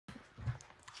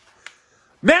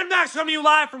Man Max coming to you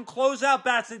live from Closeout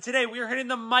Bats, and today we are hitting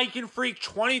the Miken Freak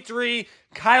 23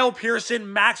 Kyle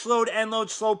Pearson Maxload Endload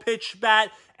Slowpitch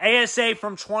bat ASA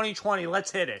from 2020.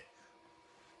 Let's hit it.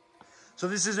 So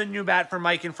this is a new bat for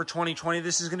Miken for 2020.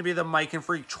 This is going to be the Miken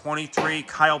Freak 23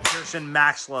 Kyle Pearson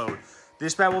Maxload.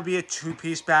 This bat will be a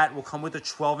two-piece bat. Will come with a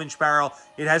 12-inch barrel.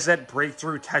 It has that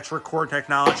breakthrough tetracore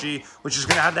technology, which is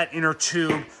going to have that inner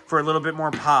tube for a little bit more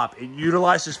pop. It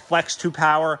utilizes Flex 2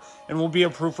 power and will be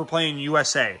approved for playing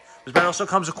USA. This bat also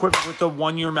comes equipped with the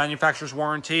 1-year manufacturer's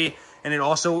warranty, and it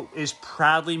also is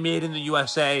proudly made in the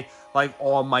USA like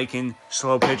all Miken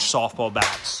slow-pitch softball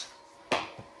bats.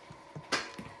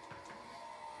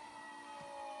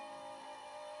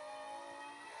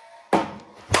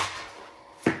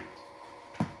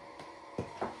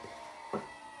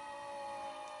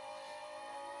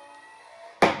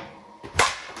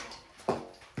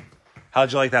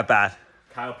 How'd you like that bat?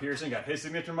 Kyle Pearson got his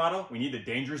signature model. We need the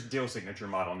Dangerous Dill signature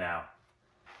model now.